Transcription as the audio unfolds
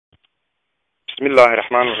بسم الله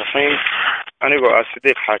الرحمن الرحيم أنا جو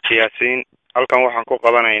أصدق حكي ياسين هل كان وحن كو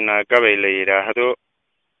قبنا gabay la yiraahdo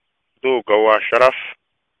duuga waa sharaf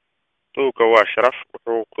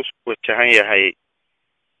wuxuu ku wajahan yahay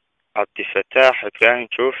Abdifataax Ibrahim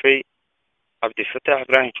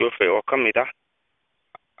Joofay oo kamid ah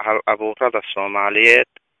hal abuurada Soomaaliyeed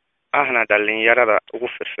ahna dhalinyarada ugu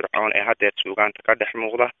firfircoon ee hadda suugaanta ka dhex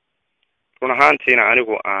muuqda run ahaantiina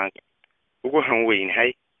anigu aan ugu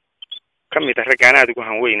hanweynahay kamid ah ragaanaad ugu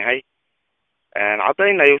hanweynahay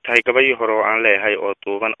cadaynayo tahay gabayo hore oo aan leeyahay oo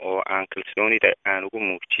duuban oo aan kalsoonida aan ugu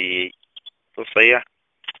muujiyay tusaya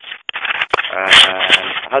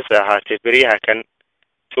hase ahaatee beriyaha kan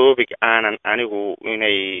topic aanan anigu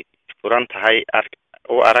inay furan tahay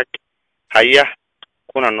arag haya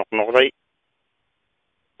kuna noqnoqday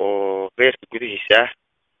oo reerka gudihiisa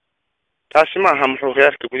taasi ma aha muxuu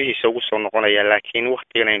reerka gudihiisa ugu soo noqonayaa laakiin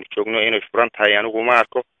waqtigan aynu joogno inay furan tahay anigu ma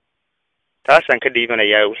arko taasaan ka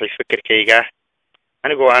dhiibanayaa wixii fikirkayga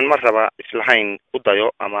anigoo aan mar raba islahayn ku dayo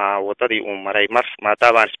ama wadadii uu maray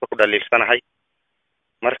maadaama aan isba ku dhaliilsanahay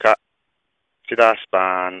marka sidaas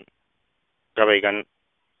baan gabaygan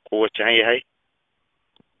ku wajahan yahay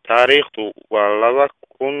taariikhdu waa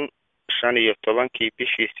 2015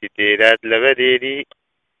 bishii 8aad labadeedii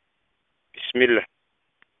bismillah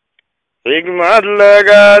xigmad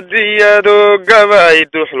laga diyado gabay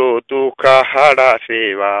duxluudu ka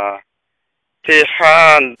hadhaafeeba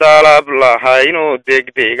tixaan dalab lahayno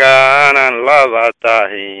degdegaanan laba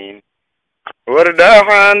tahin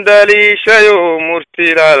wardhaxaan daliishayo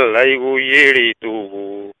murtida laygu yidhi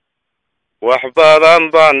duubu wax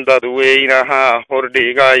badan baan dadweynaha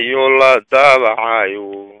hordhigayo la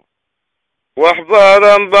daabacayo wax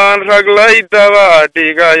badan baan raglay daba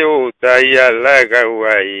dhigayo daya laga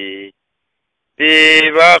waayey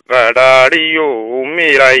diiba qadhaadhiyo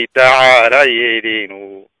milay dacaarayeedinu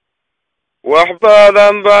wax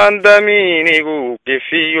badan baan damiinigu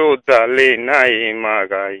gefiyo dalinay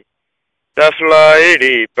magay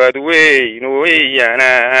daflaydhi badweynu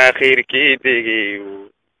iyana aakhirkii degeyo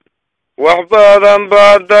wax badan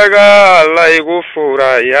baa dagaalaygu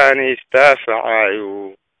furayaan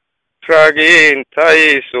istaafacayo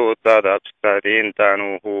ragintaysu dadabsadin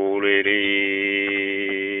danu huliri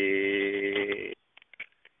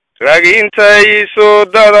ragintaysu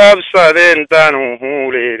dadabsadin danu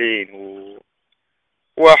hulirinu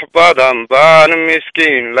wax badan baan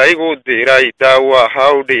miskiin laygu diray dawa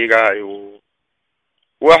hawdhigayo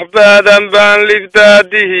wax badan baan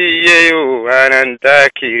libdaadihiyeyo aanan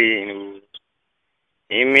daakirinu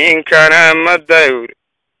iminkana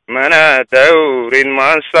mana dawrin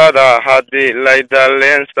maansada haddii lay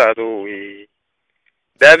dalleensadowe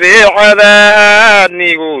dabiicada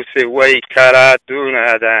aadniguse way kala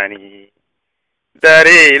dunaadani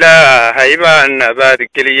dari ilaahay baan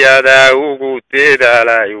nabadgelyada ugu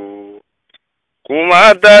dedaalayo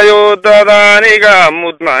kuma dayo dad aniga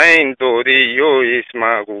mudmacayntoodiyo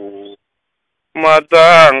ismagu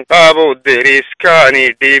madaan qabo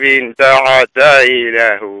deriskani dhibin dacada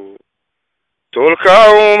ilaahu tolka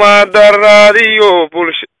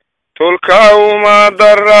uma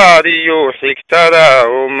daraadiyo xigtada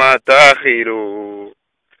uma daakhilo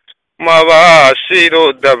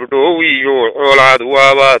mabashido dabdhowiyo colaad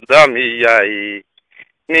waba damiyay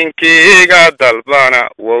ninkiiga dalbana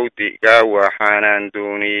wawdiga waxaanan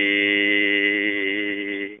doonin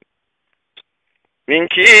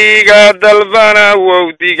ninkiiga dalbana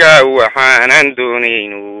wawdiga waxaanan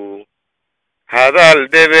doonayno hadal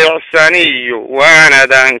debeecsaniyo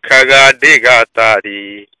waanadan kaga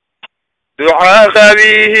dhigataadi ducaa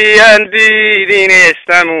qabiihi aan diidine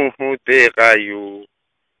samuhu deeqayo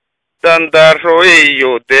dandaro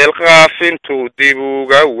iyo deelqaafintu dib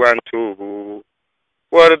uga waantoogo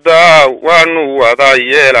wardaa waanu wada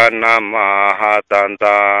yeelana maaha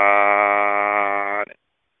dandaan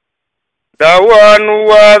dawaanu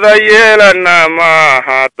wada yeelana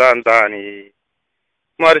maaha dandani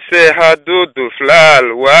marse hadduu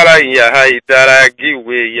duflaal walan yahay dalaagi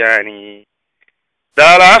weeyaani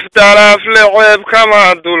dalaaf leceeb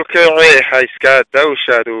kama dulkacee hayska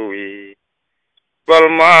dawshadooye bal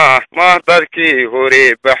maah dadkii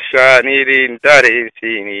hore baxshaan idin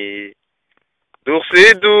dareensiini duqsi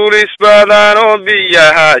duulis badan oo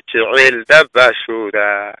biyaha jecel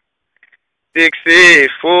dabashooda digsi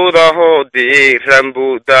fuudahoo diiran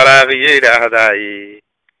buu dalaaq yidhaahday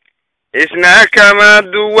isna kama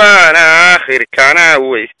duwaana aakhirkana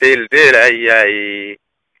waysdeldelayay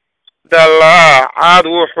dallaacad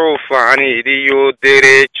wuxuu facniidiyo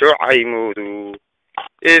dereejo caymoodu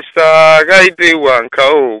isaagay diiwaanka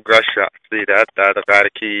u gasha sida dad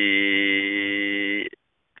qaarkii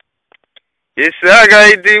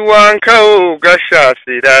isagay diiwaanka u gashaa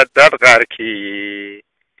sida dad qaarkii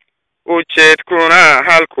ujeedkuna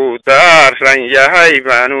halkuu daaran yahay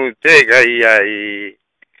baanu degayay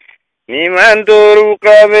niman dooru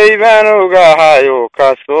qabay baan ogahayo ka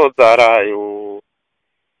soo darayo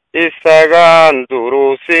isagaan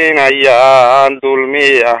duruusinayaan dulmi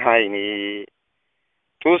ahayni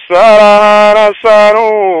tusaalahaana saan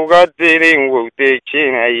uga dilin wou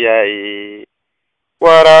dejinayay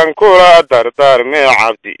waraan kula dardaarmee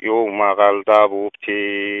cabdiyow maqal dabuubtay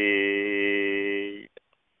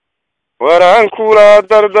waraan kula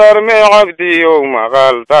dardaarmee cabdiyow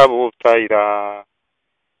maqal dabuubtayda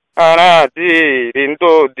anaa diidin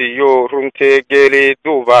doodiyo runtee geli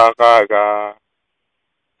dubaqaaga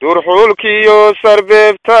durxuulkiyo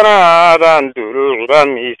sarbeebtana aadaan duluucda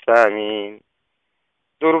miisaamin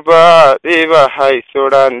durbaadiba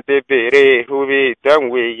haysodhan debere hubidan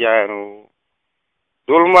weeyaanu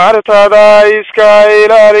dulmartada iska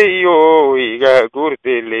ilaaliyo iga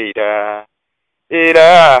gurdelayda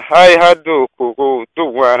ilaahay hadduu kugu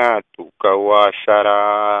duwanaduga waa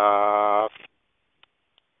sharaaf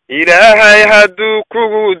ilaahay hadduu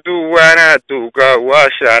kugu duwanaduga waa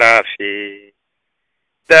sharaafe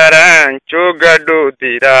daraan jooga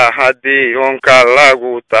dhoodida haddii onka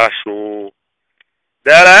lagu dasho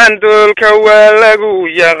daraan doolka waa lagu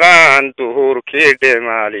yaqaan duhurkii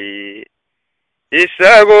dhemaali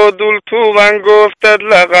isagoo dultuban gooftad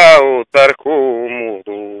laqao darku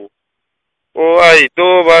muuqdo oo ay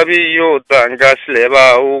doobabiyo dangasleba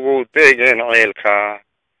ugu degen ceelka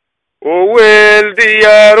oo weel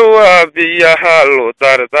diyaaru ah biyaha lo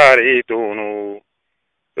dardari doono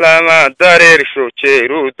lama dareersho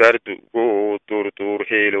jeeru dardugo durdur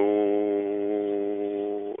helo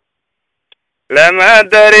lama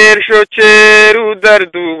dareersho jeeru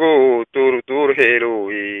dardugo durdur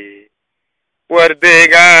helowe war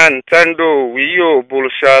deegaantan dhow iyo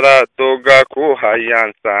bulshada doga ku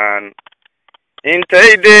hayaansan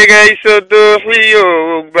intay degayso dooxiyo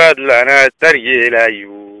ogbaad lana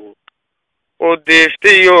daryeelayo oo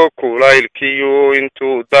deeftiyo kulaylkiyo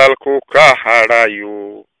intuu dalku ka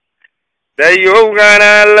hadhayo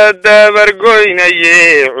dayowgana la dabargoynaye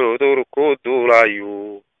cudur ku dulayo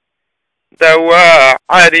dawaa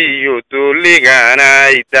cadiyo dooligana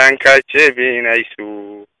ay danka jebinayso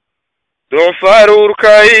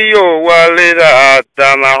doofaruurka iyo waalida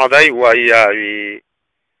damacday wayaabi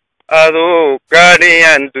adoo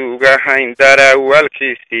gaadhiyan dugahayn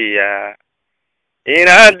darawalkiisiya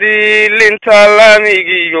inaad diilinta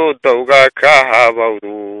laamigiyo dawga ka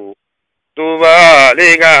habawdo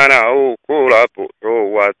dubaaligana uu kula buxo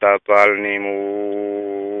waa dabalnimo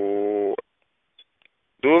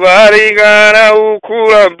dubaaligana uu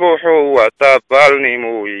kula buxo waa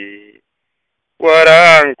dabalnimoy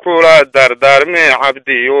waraan kula dardaarmee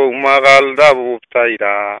cabdiyow maqal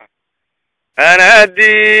dabuubtayda anaa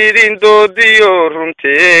diidin doodiyo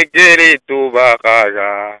runtee geli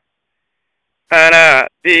dubaqaaga anaa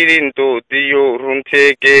diidin doodiyo runtee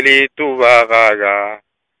geli dubaqaaga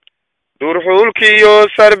durxuulkiyo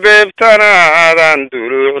sarbeebtana aadaan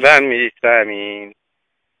duluucda miisaamin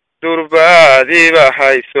durbaadiba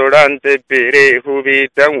haysodhan debere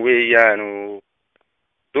hubidan weeyaanu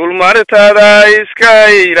dulmartada iska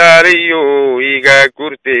ilaaliyo iga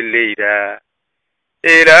gurdelayda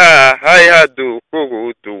ilaahay hadduu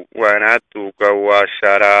kugu duwanaduga waa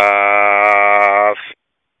sharaaf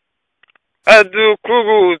hadduu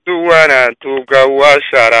kugu duwanaduga waa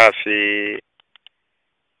sharaafi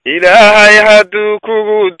ilaahay hadduu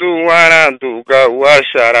kugu duwanaduga waa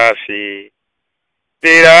sharaafi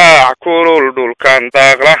diraac kulul dhulkan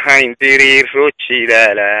daaqlahayn diriiro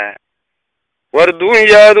jilaala war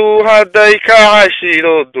dunyadu hadday ka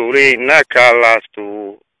cashido dulina ka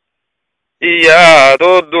laasto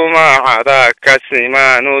iyaadoo dumacada ka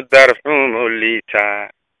simaano darxumo liita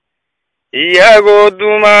iyagoo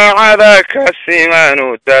dumacada ka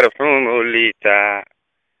simaano darxumo liita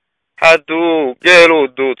hadduu geelu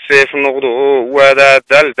duud seef noqdo oo wada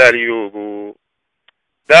daldalyoogo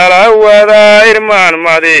dalawada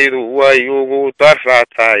irmaanmadeedu way ugu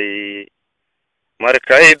darratay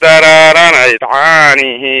markay daraaranayd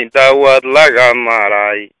caanihii dawad laga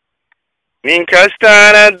malay nin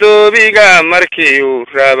kastaana doobiga markii uu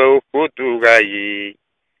rabow ku dugayey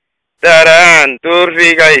daraan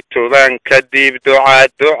doorrigay toban kadib ducaad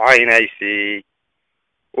ducaynaysay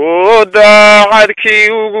oo daacadkii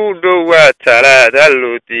ugu dhowaa talaada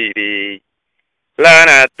loo diiday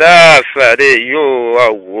lana daafadeeyo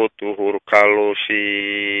awood duhurka loo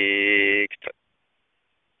sheegtay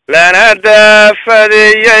lana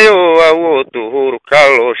daafadeeyayoo awood duhurka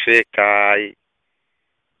loo sheegtay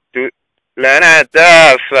lana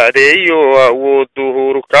daafadeeyo awood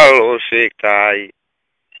duhurka loo sheegtay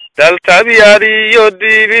daltabyadiyo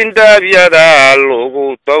diibindaabyada lagu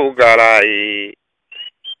dawgalay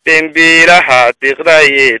dembiilaha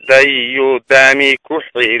diqdayeeday iyo daami ku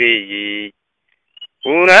xiriyey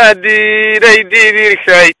una diiday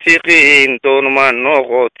dibirkay tiqiin doonma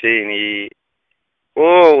noqotini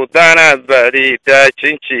oo danad badi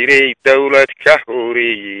daajin jiray dawlad ka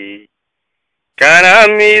horeeyey kana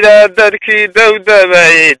mida dadkii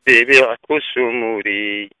dawdabaye debic ku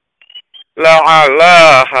sumuudiyey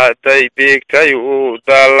lacala hadday deegtay uu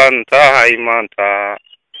dallan tahay maanta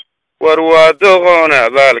war waa doqon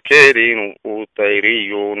abaalkeed inuu u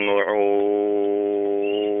dayriyo nuco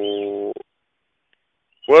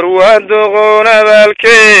war waa doqon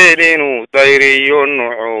abaalkeed inuu dayriyo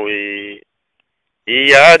nucoy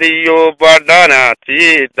iyadiyo badhana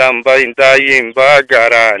tii dambayn daayinba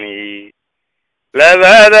garani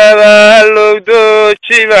labadaba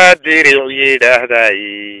lowdoojiba diric yidhaahday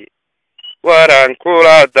waran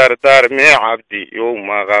kula dardaarme cabdi yow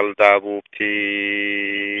maqal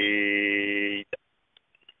dabuubtid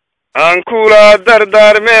aan kula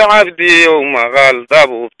dardaarme cabdi yow maqal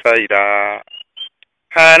dabuubtayda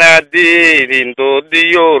hana diidin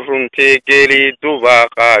doodiyo runtee geli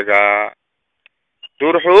dubaqaaga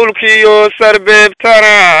durxuulkiyo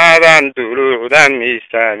sarbeebtana adan duluucdan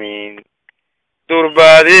miisaamin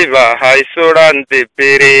durbaadiba haysodhan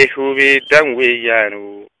debere hubidan weeyaanu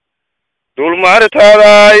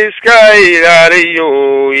dulmartada iska ilaaliyo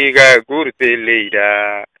iga gurdeleyda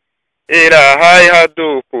ilaahay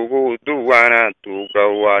hadduu kugu duwana duga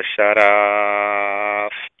waa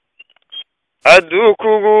sharaaf hadduu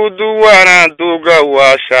kugu duwana duga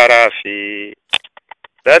waa sharaafi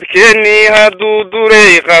dadkeennii hadduu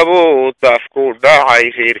duray qabo dafku dhacay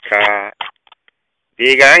reerka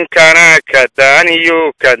deegaankana kadaaniyo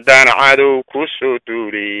kadaan cadow ku soo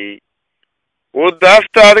duulay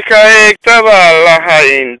ودفتر كايكتب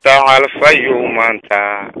اللهين تعالفيو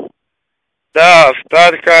مانتا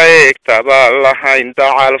دفتر كايكتب اللهين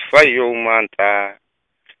تعالفيو مانتا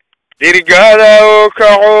درقادا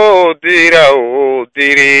وكعو ديراو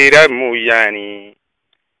ديريرا موياني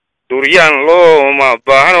دوريان لو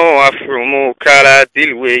مبانو أفهمو كلا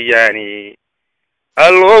دلوياني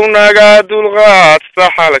اللو نقادو الغاد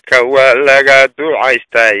صحالك واللقادو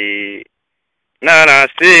عيستاي نانا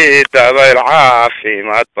سيدا بالعافي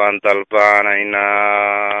ما تبندل بانينا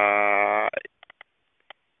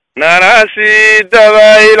نانا سيدا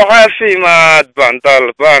بالعافي ما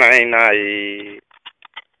تبندل بانينا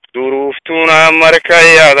duruuftuna markay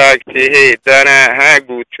adagtahay danaha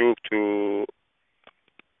gujoogto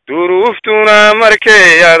duruuftuna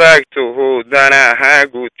markay adagtaho danaha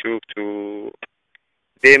gujoogto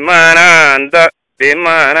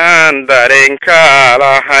dimanaan dareenka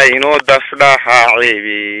lahayno dafdhaha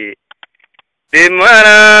ceebi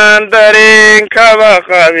dimanaan dareenkaba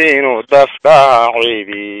qabino dafdhaha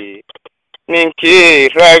ceebi ninkii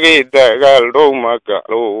ragi dagaal dhow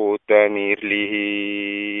magalo damiirlihi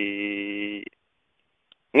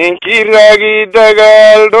ninkii ragi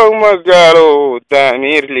dagaal dhow magalo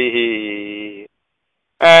damiirlihi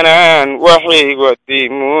anaan waxayga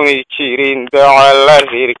dimuni jirin dacala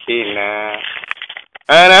reerkeena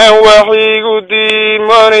anaan waxaygu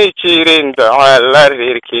dimuni jirin dacala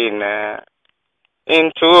reerkeena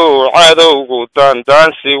intuu cadowgu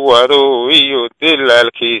dandaansi wado iyo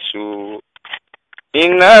dilaalkiisu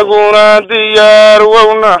inaguna diyaar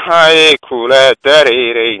wownahaye kula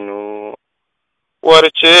dareerayno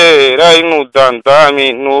warjeeraynu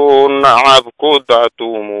dandaaminu nacab ku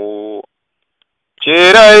dadumo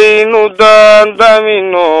jeeraynu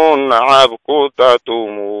dandaminu nacab ku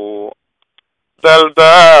dadumo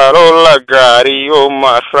daldaalo la gaariyo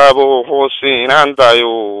marabo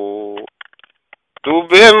hosinandayo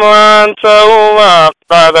dube maanta uma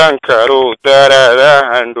qadan karo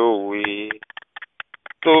daradahan dhowe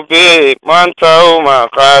dube maanta uma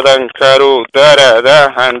qadan karo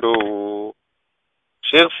daradahan dhow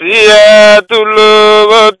shakhsiyaadu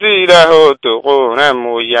looga dilaho doqona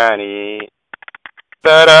mooyaane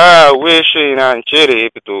daraawiishinaan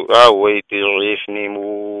jirib duraway diciifnimo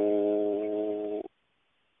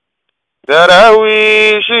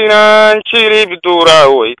daraawiishinaan jirib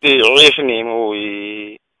duraway diciifnimoy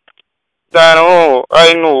danu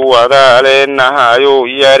aynu wadaaleenahayo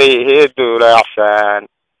yarehe dulaacsan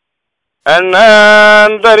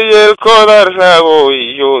annaan daryeelkooda rabo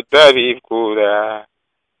iyo dabiibkooda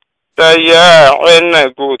dayaaceenna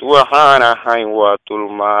guud waxaan ahayn waa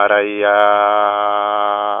dulmaarayaa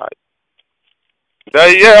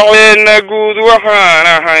dayaaceenna guud waxaan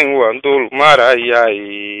ahayn waan dulmarayay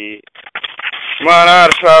mana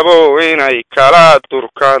rabo inay kala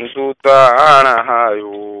durkaan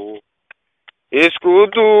dudaanahayo isku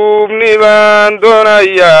duubni baan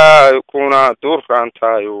doonayaa kuna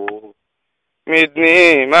durkantayo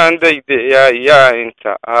midnimaan degdeyayaa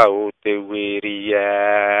inta awde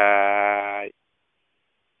weeriyay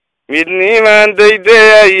midnimaan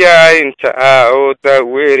degdeyayaa inta awda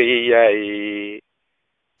weeriyay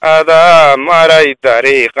adaa maray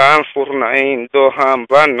dariiqaan furnayn dohan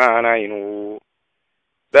banaanaynu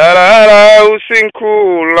dalaalawsinku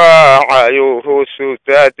laacayo hoosu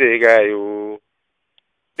daadegayo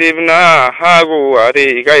dibnahagu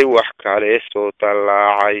adigay wax kale soo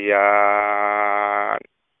dallaacayaan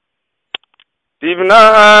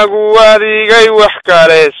dibnahagu adigay wax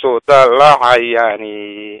kale soo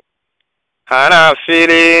dallaacayaani hana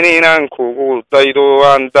filin inaan kugu daydo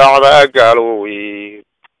aan dacda galooy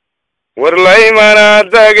warlaymana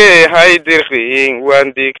dage haydirqiin waan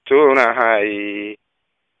digtoonahay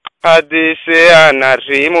haddiise aan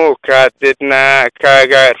arrimo ka dednaa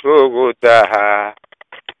kaga rogodaha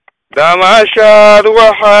damaashaad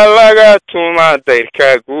waxaa laga tuma dayrka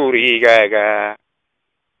gurigaaga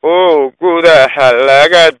oo gudaha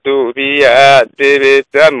laga doobiyaa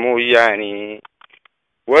debedda mooyaane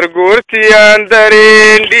war goortii aan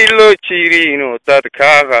dareen dhilo jirino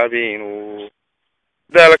dadka qabinu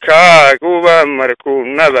dalkaaguba markuu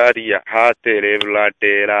nabad yahaa deleb la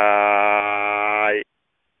dheelaay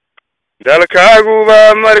dalkaaguba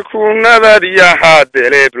markuu nabad yahaa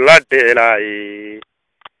deleb la dheelaay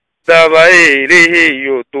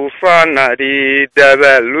dabaylihiyo duufaanadii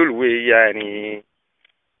dabaalul weeyaani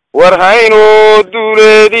war haynoo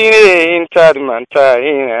duuleedine intaad manta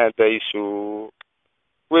inaadayso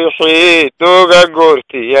wixii dooga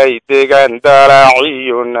goortii ay degan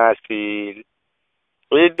dalaaciyo naasiil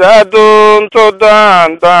cidda doonto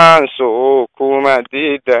daandaanso kuma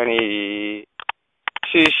diidani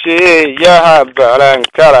shisheeyaha balan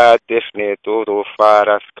kala defneedoodo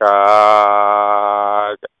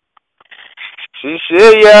faraskaaga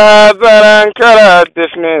shisheeyaha balan kala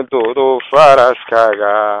defneedoodo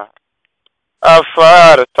faraskaaga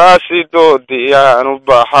afartaasi doodiyaan u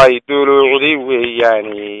baxay duluucdi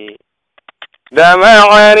weeyaani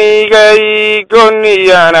damacanigay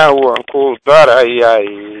goniyana waan ku darayay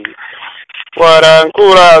waraan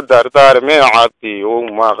kula dardaarme cabdi u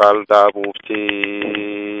maqal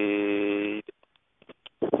dabuubteyd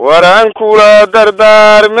waraan kula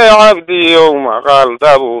dardaarme cabdi u maqal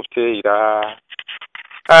dabuubteyda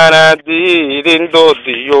ana diidin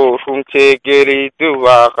doodiyo runkee geli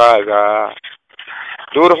dubaaqaga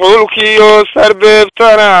durxulkiyo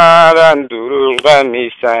sarbeebtanaadan duluuqa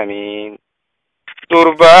miisaanin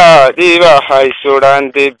durbaadiba haysodhan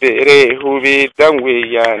debere hubidan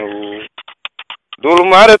weeyaanu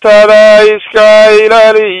dulmartada iska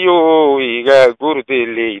ilaaliyo iga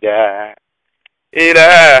gurdeleyda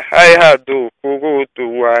ilaahay hadduu kugu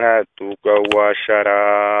duwana duga waa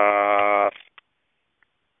sharaaf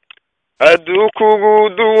hadduu kugu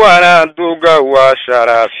duwana duga waa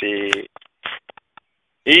sharaafi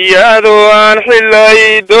iyadoo aan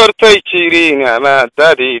xilay doortay jirin ama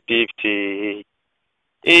dadi dhiibtay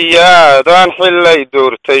iyadaan xilay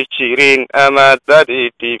doortay jirin ama dadi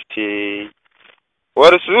dhiibtay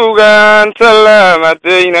war sugaanta lama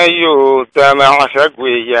daynayo damac rag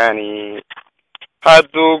weeyaani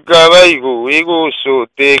hadduu gabaygu igu soo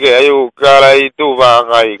degayo galay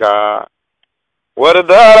dubaaqayga war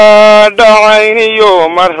dala dhacayniyo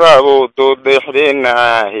ma rabo dood dhexdeenna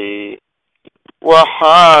ahi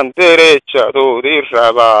waxaan derejadoodii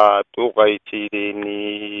rabaa duqaytideni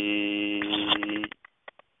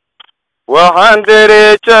waxaan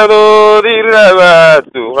derejadoodii rabaa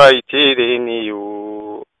duqaytideniyo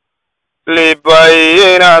libay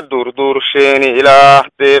ina durdursheen ilaah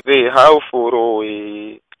deeqi haw furoy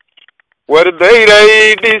war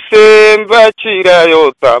dayray dhiseen baa jirayo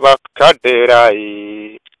dabaq ka dheeray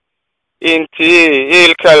intii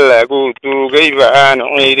ilka lagu duugay baan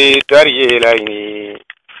cidi daryeelayni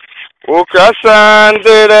u kasaan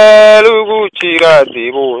dadaal ugu jira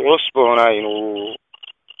dib u cusboonaynu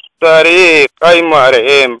dariiqay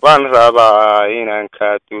mareen baan rabaa inaan ka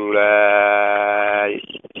duulay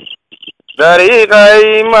dariiqay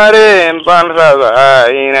mareen baan rabaa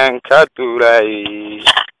inaan ka duulay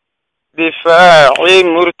difaaci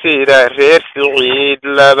murtida reer siciid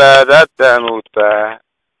labada damuudba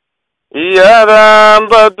iyadaan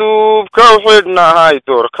baduubka u xidhnahay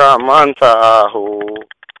doorka maanta ahu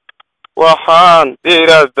waxaan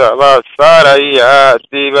diradaba saarayaa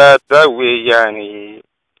dibadda weeyaani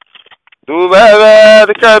dubabaad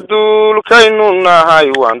ka duulkaynu nahay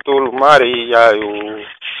waan dul mariyayo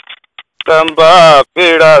damba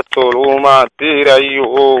bira toluma dirayo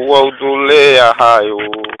wawduleeyahayo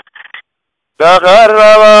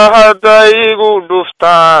daqaraba hadday igu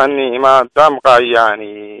dhuftaani ma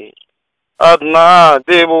damqayani adna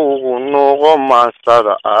dib ugu noqo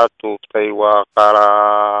maansada aad duubtay waa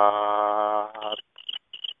qalaad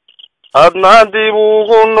adna dib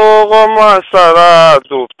ugu noqo maansada aad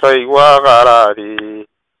duubtay waa qalaadi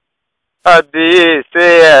haddii se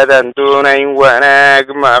aadan doonayn wanaag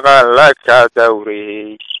maqala ka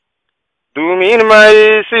dawrey dumin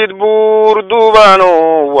maysid buur dubano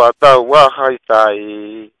wada wakhaysay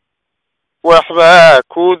waxba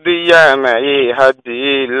ku diyaamayay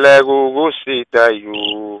haddii lagugu sidayo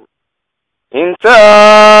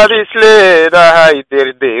intaad isleedahay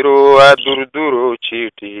derdero aad durduro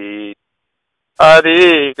jidhid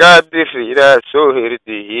adiga dirida soo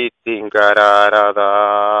herdiyid dingaraarada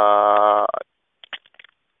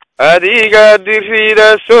adiga dirida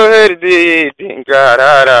soo herdiyid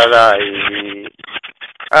dingaraaraday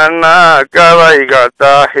anna gabayga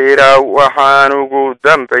daahira waxaan ugu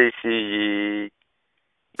dambaysiiyey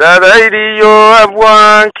dadaydiyo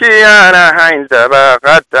abwaankii aan ahayn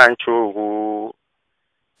dabaqadan joogo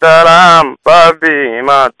dalaan baabi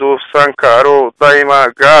ma duufsan karo dayma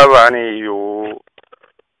gabaniyo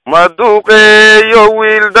ma duqeeyo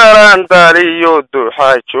wiil dalaan daliyo duxa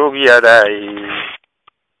joogyaday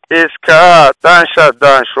iska daansha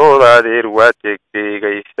adeer waa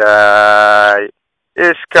degdegaysay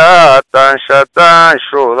iska daansha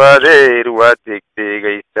adeer waa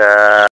degdegaysaa